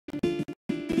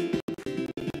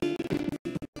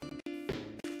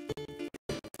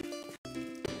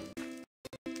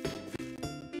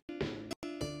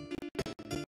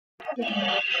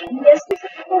Yes, this is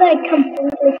what I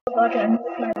completely forgot to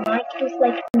unmute my mic. It was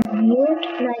like mute,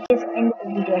 and I just ended the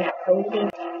video and uploaded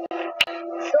it.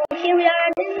 So here we are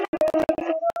again.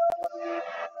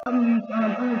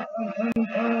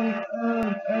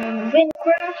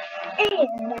 Wynncraft, and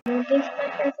I'm going to my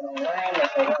friends online.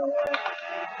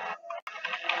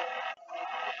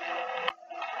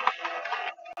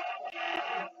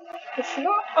 It's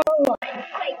not online,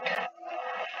 right?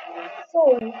 So,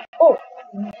 oh,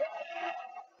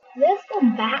 let's go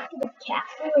back to the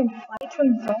castle and fight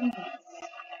some zombies.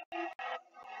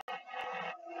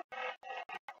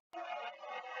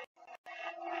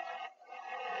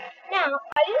 Now,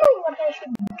 I don't know what I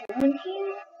should do in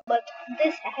here, but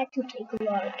this had to take a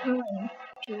lot of time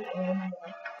to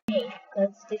make,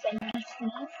 because this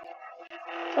NPCs.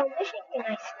 So I'm wishing can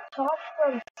I start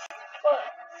from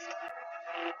first.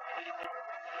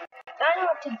 I know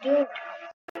what to do.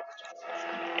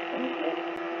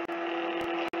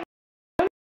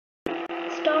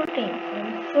 Starting from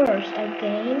first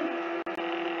again,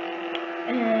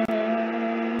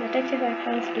 and the texture pack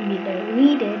has to be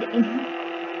deleted in.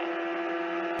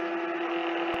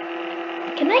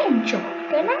 Can I jump?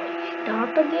 Can I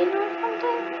start again or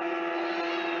something?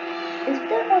 Is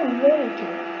there a way to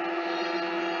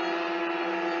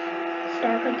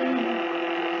start again?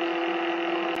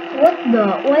 What the?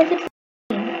 Why is it?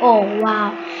 Oh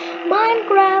wow.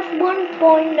 Minecraft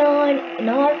 1.9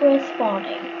 not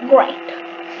responding. Great.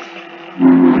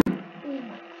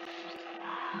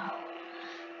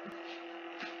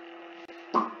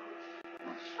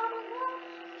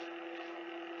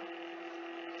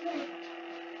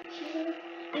 Here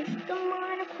is the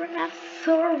Minecraft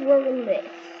server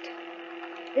list.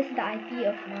 This is the IP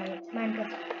of my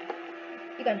Minecraft.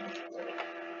 You can just do it.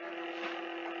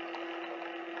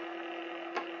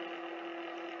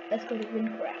 Let's go to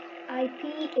Wynncraft. IP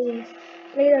is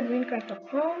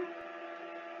play.wynncraft.com.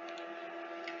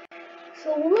 So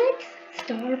let's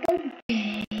start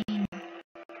again.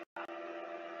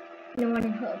 No one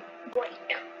in hub.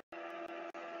 Great.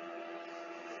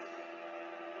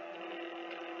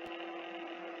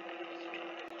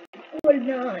 Level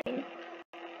 9.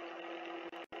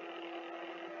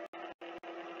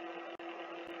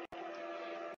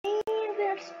 And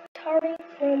we're starting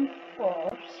from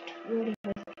first. Loading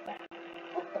this back.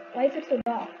 What the? Why is it so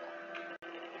dark?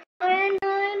 And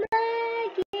I'm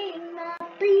lagging, my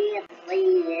PC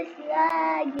is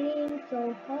lagging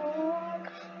so hard.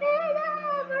 And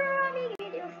I'm running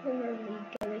videos slowly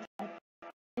till it's like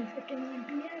 10:59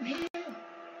 PM here.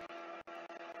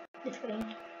 Just kidding.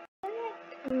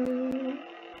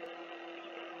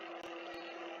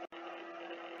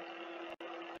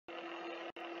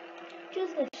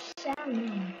 Choose the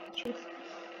salmon. Choose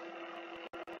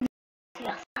the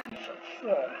salmon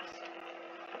first.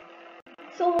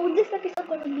 So this episode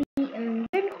gonna be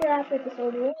Wynncraft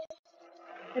episode 1,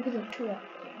 episode 2.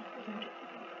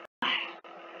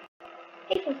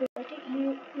 Hey Professor,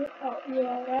 you're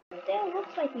alright there?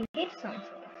 Looks like we hit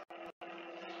something.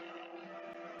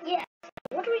 Yes,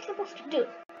 what are we supposed to do?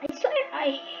 I swear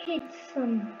I hit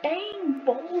some dang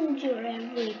boulder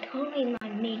every time I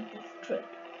make this trip.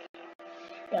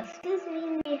 Does this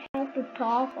mean we have to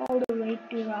talk all the way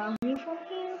to Rani from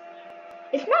here?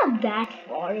 It's not that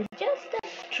far, it's just a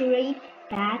straight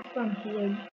path from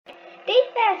here.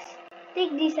 Take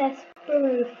this as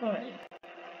per fun.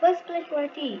 First place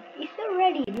party. If you're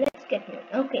ready, let's get moving.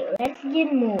 Okay, let's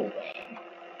get moving.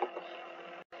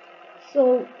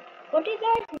 So, what do you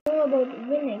guys know about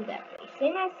Win exactly?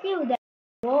 Same as you, that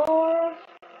war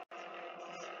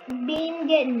been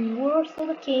getting worse, so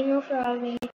the king of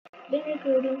Ravi been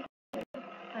recruiting.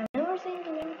 I've never seen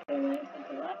the Win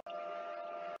for what?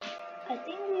 I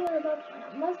think we are about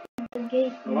to must be the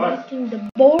gate connecting the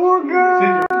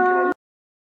border.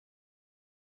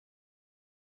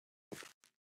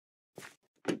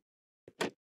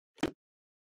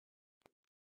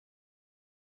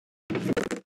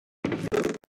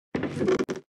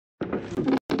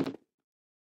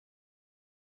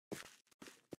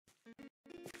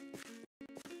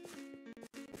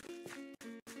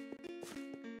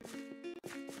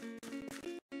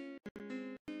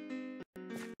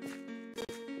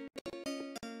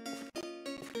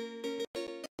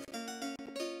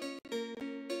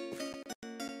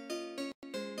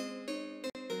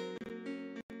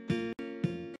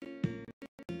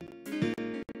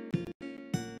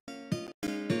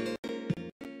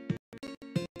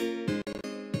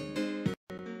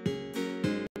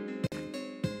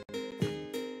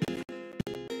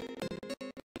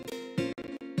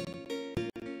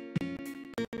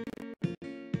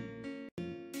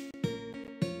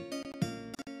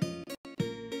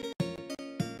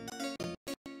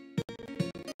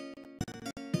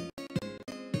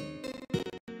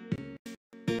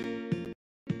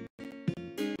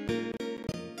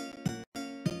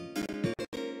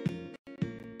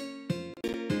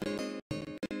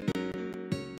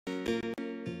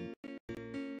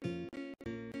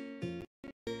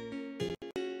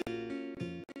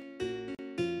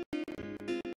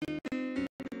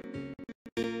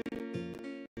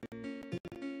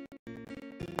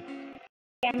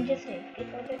 I'm just saying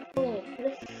because it's cool.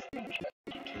 This is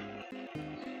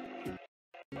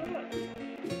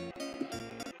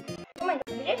oh my god,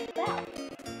 we did that.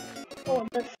 Oh,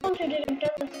 the soldier didn't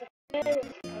tell us that there is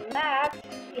a lab.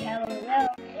 We have a well.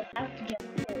 We'll have to jump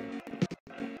through.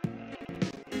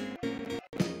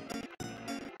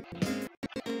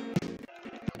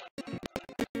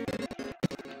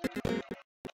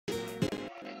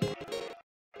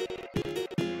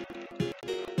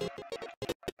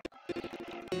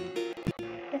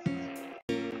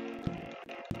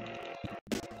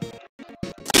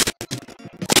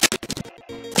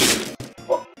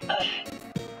 Oh,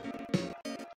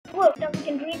 whoa, now we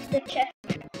can reach the chest.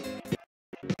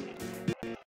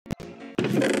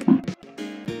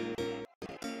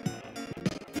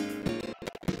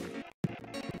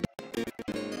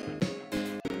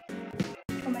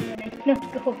 Oh my god, I cannot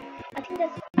go. I think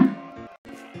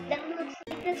that looks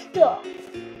like the stuff.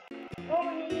 Oh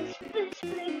my goodness,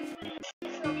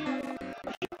 it's not how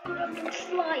a few corrupted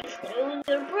slice through.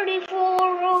 They're pretty for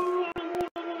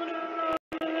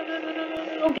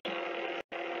okay.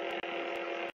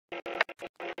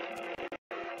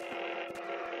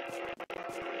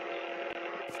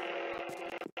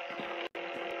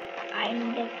 I'm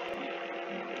the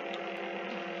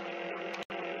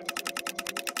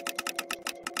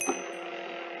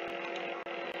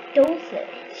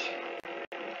dosage.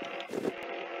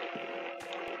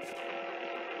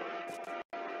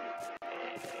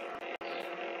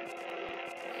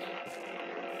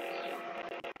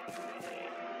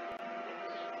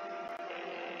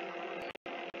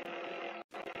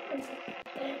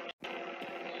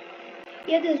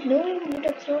 Yeah, there's no limit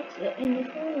of strokes in the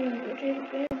phone, which is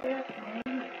very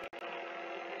gratifying.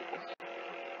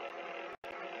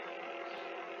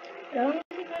 Around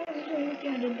the kind of videos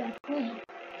I did back home.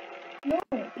 No,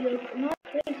 you're not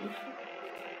crazy.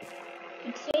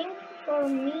 It's saying for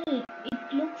me,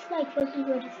 it looks like 40-42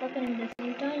 at the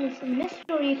same time. It's a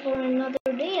mystery for another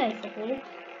day, I suppose.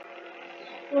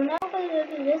 For now,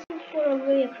 this is for a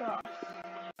way across.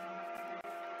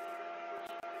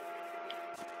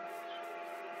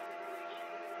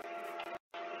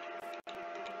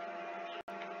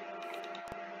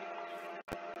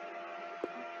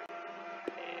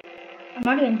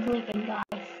 I'm not even clicking, guys.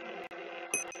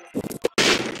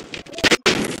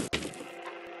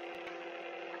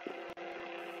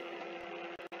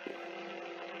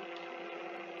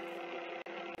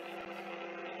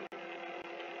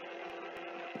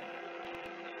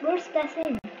 Where's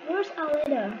Tassin? Where's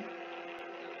Alida?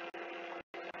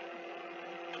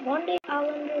 One day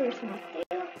Allender is not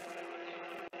there.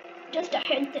 Just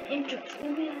ahead the entrance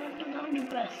will be at the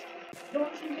underpass.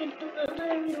 Once we get to the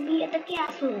other, we'll be at the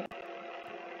castle.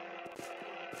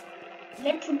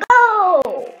 Let's go!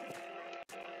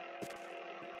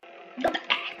 Got the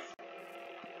axe.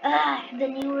 Ah, the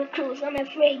new recruits. I'm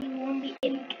afraid you won't be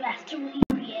able to pass through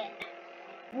here yet.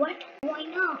 What? Why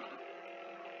not?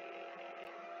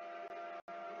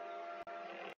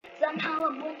 Somehow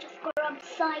a bunch of corrupt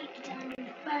sites and the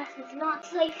pass is not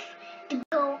safe to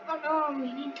go unarmed.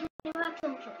 We need to interact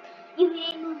also. You'll be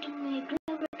able to make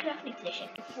Wynncraft session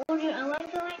to forge your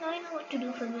alliance. I know what to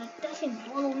do for that. Doesn't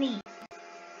follow me.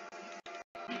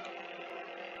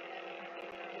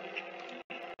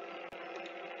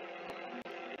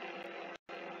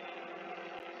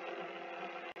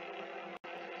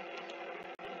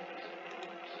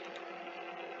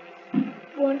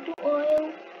 One to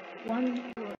oil, one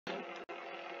to oil.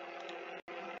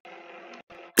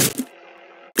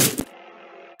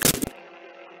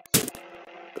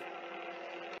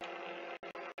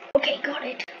 Okay, got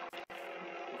it.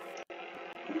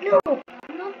 No,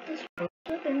 not this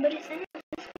person, but it's another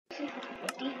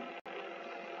specificity.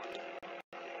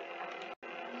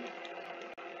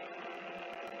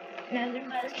 Now the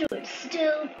master is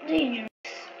still dangerous.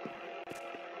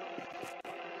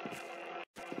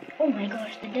 Oh my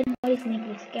gosh, the dead bodies make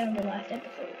me scared in the last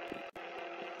episode.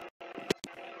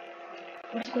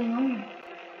 What's going on?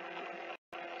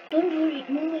 Don't worry,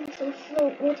 moving so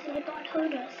slow. What's that God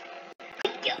hurt us?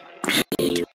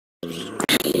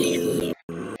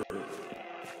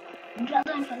 Well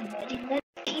done for the body. Let's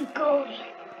keep going.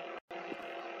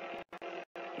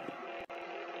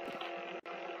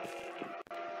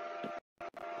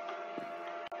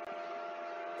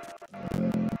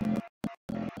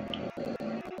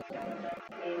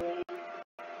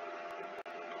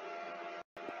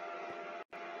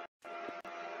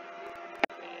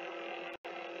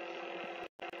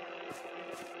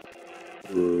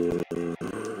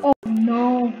 Oh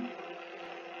no!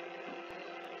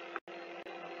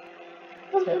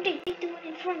 Well, we'll take the one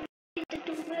in front, take the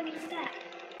two back like that.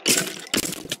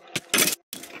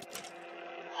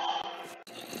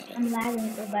 I'm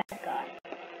lagging so bad, guys.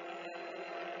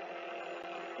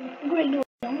 Great, we're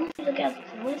almost to the castle,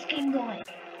 so let's keep going.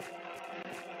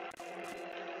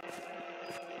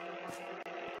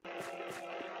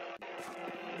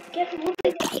 Guess what?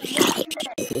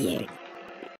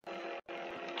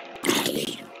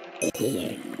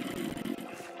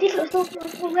 These are so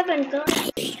close for weapons,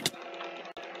 guys.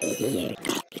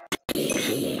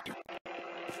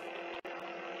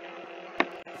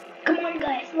 Come on,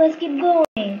 guys, let's keep going.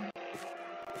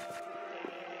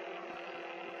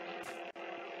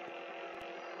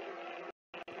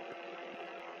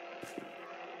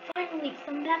 Finally,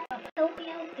 some backup. Help me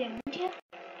out there, would you?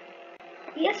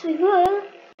 Yes, we will.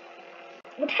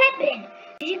 What happened?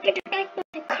 Did you get attacked by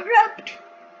the corrupt?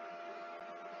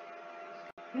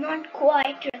 Not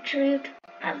quite, recruit.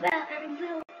 I'm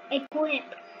well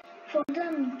equipped. For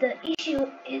them, the issue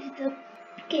is the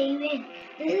cave-in.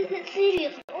 This isn't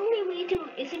serious. The only way to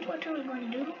isn't what are we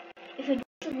going to do? If it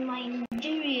wasn't my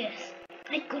injurious,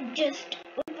 I could just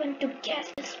open to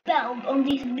cast a spell on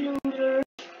these builders.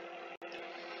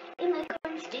 In my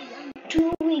current state, I'm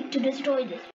too weak to destroy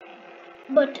this.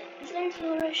 But since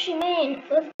you're a shaman,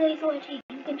 first place fighting,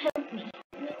 you can help me.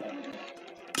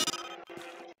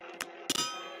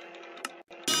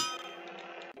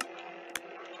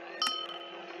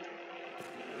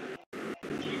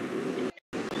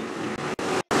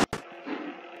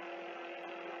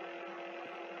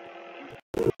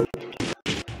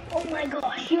 Oh my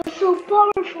gosh, you're so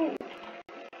powerful!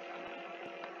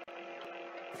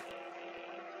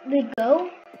 They go.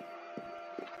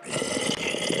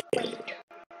 Wait.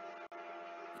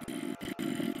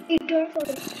 You turn for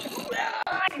the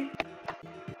run!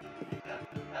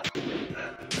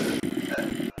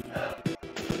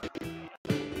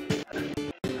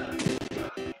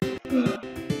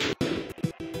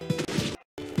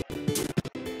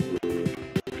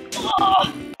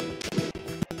 Oh!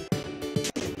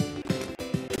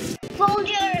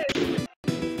 Soldiers!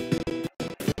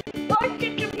 Launch the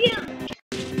tribute!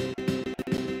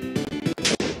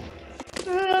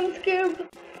 I'm scared.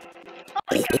 Oh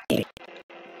my god!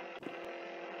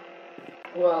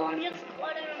 Well, I'm just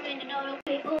glad I remained out of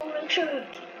people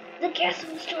retreat. The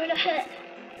castle is straight ahead.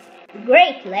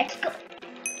 Great, let's go.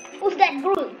 Who's that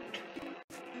group?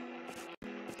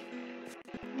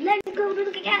 Let's go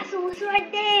to the castle, it's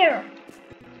right there.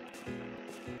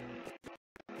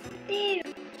 There.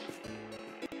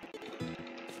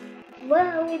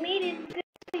 Well, we made it.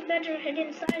 We better head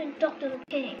inside and talk to the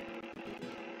king.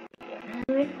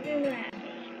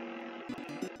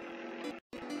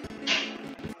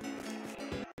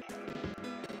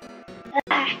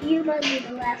 Ah, you must be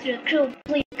the last recruit.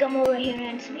 Please come over here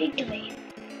and speak to me.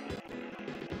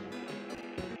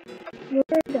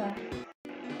 Murder.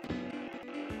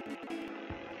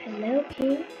 Hello,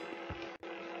 king.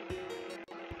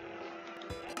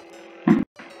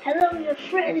 Hello, your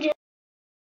friend.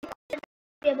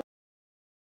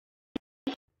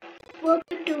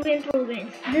 Welcome to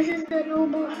Wynncraft. This is the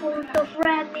noble fort of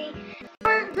Rami.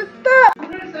 The top!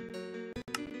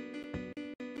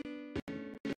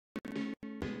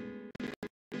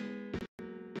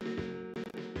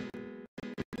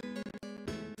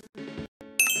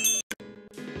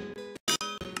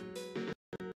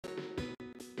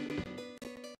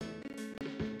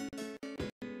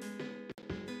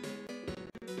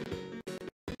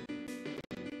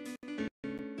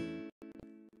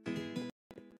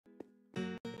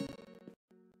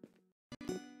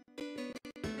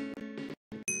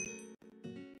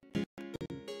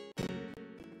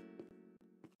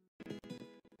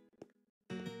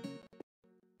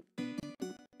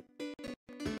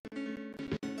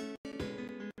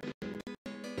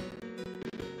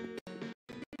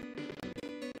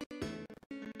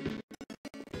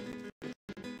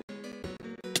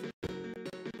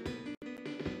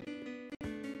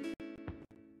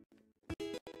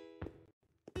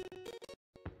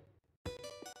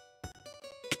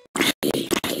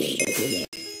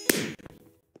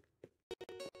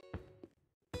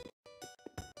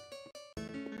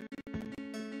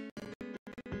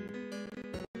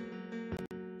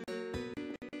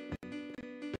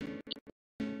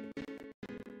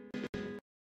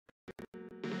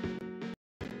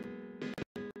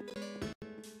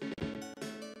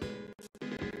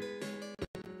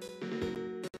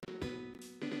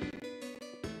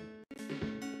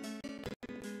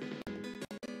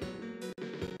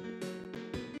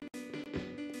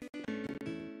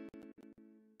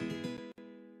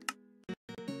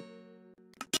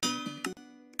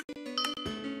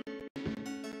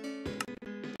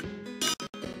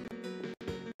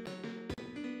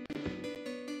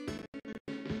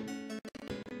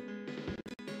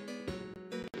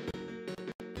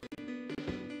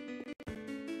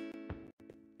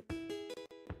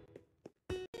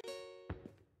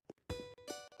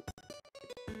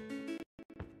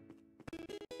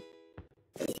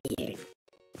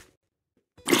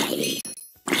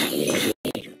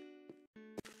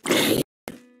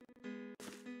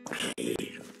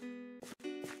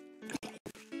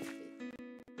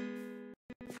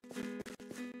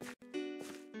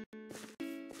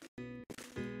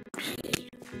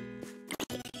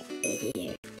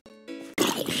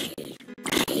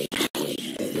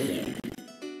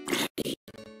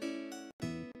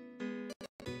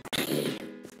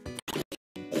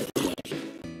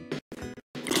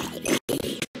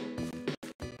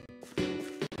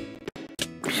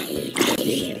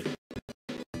 This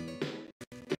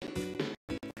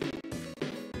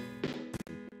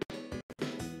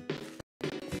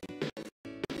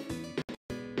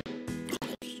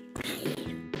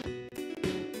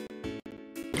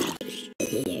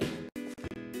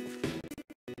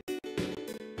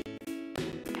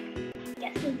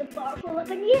is the powerful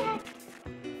weapon yet.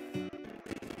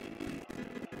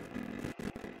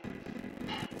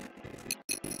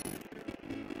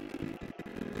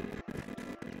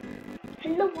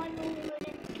 Hello, I'm in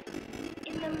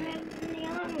the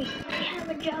army. I have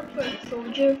a job for you,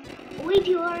 soldier. Wait,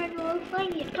 you are and we'll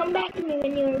find you. Come back to me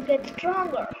when you get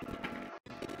stronger.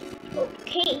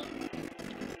 Okay.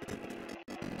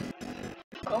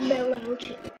 Combat level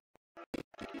 2.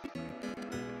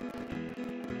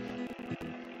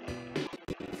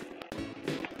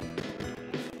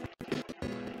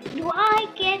 Do I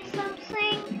get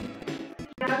something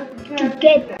to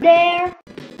get there?